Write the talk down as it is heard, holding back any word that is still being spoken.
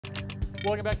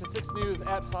Welcome back to 6 News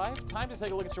at 5. Time to take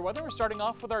a look at your weather. We're starting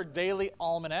off with our daily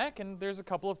almanac, and there's a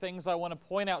couple of things I want to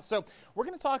point out. So we're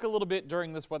going to talk a little bit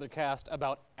during this weathercast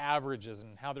about averages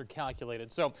and how they're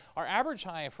calculated. So our average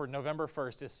high for November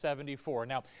 1st is 74.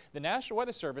 Now, the National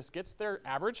Weather Service gets their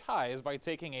average highs by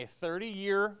taking a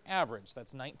 30-year average.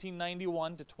 That's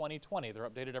 1991 to 2020. They're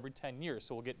updated every 10 years,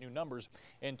 so we'll get new numbers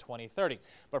in 2030.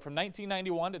 But from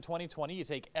 1991 to 2020, you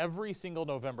take every single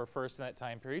November 1st in that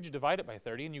time period, you divide it by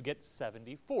 30, and you get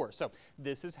 74. So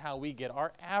this is how we get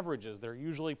our averages. They're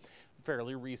usually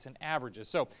fairly recent averages.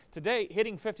 So today,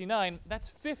 hitting 59, that's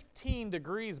 15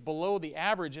 degrees below the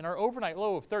average, and our overnight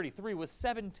low of 33 was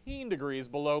 17 degrees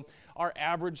below our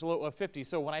average low of 50.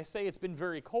 So when I say it's been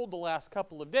very cold the last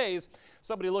couple of days,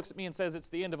 somebody looks at me and says it's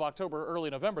the end of October, early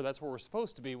November, that's where we're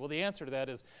supposed to be. Well, the answer to that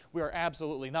is we are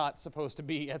absolutely not supposed to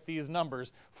be at these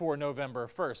numbers for November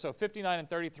 1st. So 59 and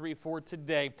 33 for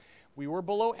today. We were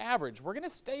below average. We're going to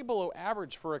stay below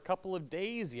average for a couple of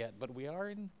days yet, but we are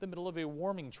in the middle of a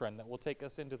warming trend that will take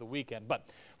us into the weekend. But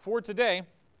for today,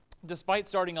 despite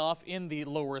starting off in the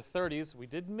lower 30s, we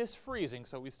did miss freezing,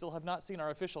 so we still have not seen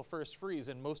our official first freeze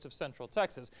in most of central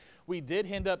Texas. We did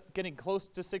end up getting close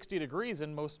to 60 degrees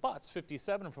in most spots,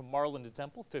 57 from Marlin to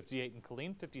Temple, 58 in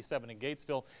Killeen, 57 in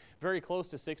Gatesville, very close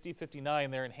to 60,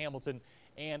 59 there in Hamilton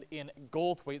and in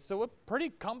Goldthwaite. So a pretty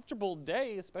comfortable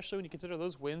day, especially when you consider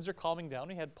those winds are calming down.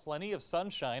 We had plenty of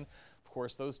sunshine. Of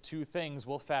course, those two things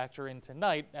will factor in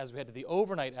tonight as we head to the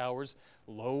overnight hours.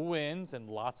 Low winds and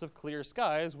lots of clear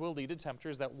skies will lead to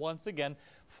temperatures that once again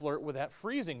flirt with that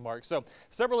freezing mark. So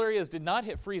several areas did not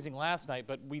hit freezing last night,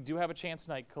 but we do have a chance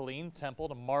tonight. Killeen, Temple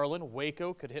to Marlin,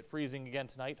 Waco could hit freezing again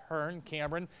tonight. Hearn,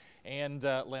 Cameron, and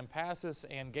Lampasas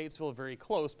and Gatesville very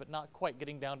close, but not quite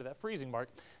getting down to that freezing mark.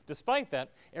 Despite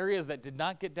that, areas that did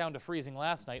not get down to freezing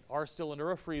last night are still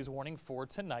under a freeze warning for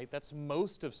tonight. That's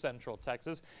most of central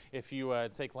Texas. If you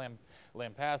take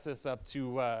Lampasas up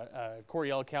to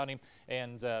Coryell County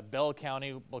and Bell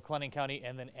County, McLennan County,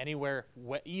 and then anywhere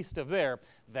east of there,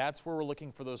 that's where we're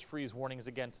looking for those freeze warnings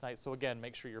again tonight. So again,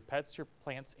 make sure your pets, your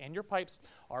plants, and your pipes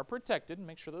are protected, and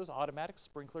make sure those automatic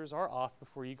sprinklers are off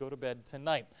before you go to bed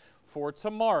tonight. For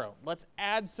tomorrow, let's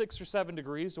add 6 or 7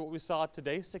 degrees to what we saw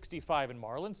today. 65 in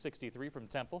Marlin, 63 from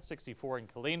Temple, 64 in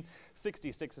Killeen,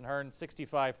 66 in Hearn,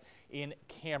 65 in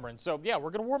Cameron. So yeah, we're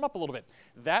going to warm up a little bit.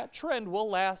 That trend will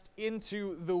last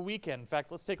into the weekend. In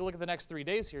fact, let's take a look at the next 3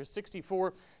 days here.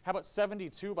 64, how about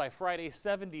 72 by Friday,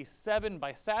 77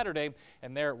 by Saturday,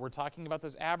 and there we're talking about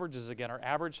those averages again. Our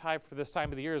average high for this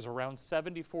time of the year is around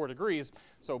 74 degrees.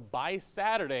 So by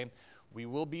Saturday, we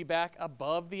will be back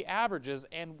above the averages,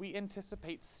 and we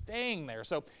anticipate staying there.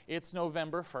 So it's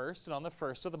November 1st, and on the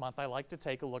 1st of the month, I like to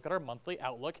take a look at our monthly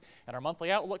outlook. And our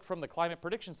monthly outlook from the Climate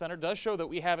Prediction Center does show that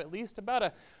we have at least about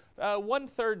a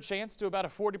 1/3 chance to about a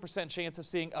 40% chance of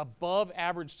seeing above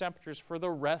average temperatures for the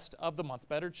rest of the month.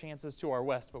 Better chances to our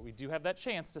west, but we do have that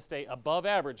chance to stay above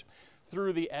average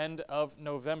through the end of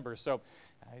November. So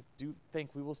I do think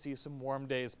we will see some warm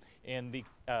days in the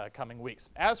coming weeks.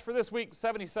 As for this week,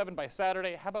 77 by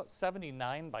Saturday. How about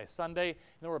 79 by Sunday? And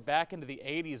then we're back into the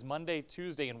 80s Monday,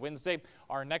 Tuesday, and Wednesday.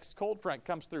 Our next cold front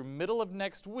comes through middle of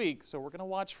next week, so we're going to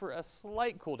watch for a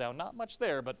slight cool down. Not much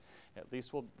there, but at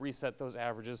least we'll reset those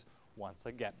averages once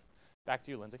again. Back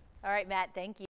to you, Lindsay. All right, Matt, thank you.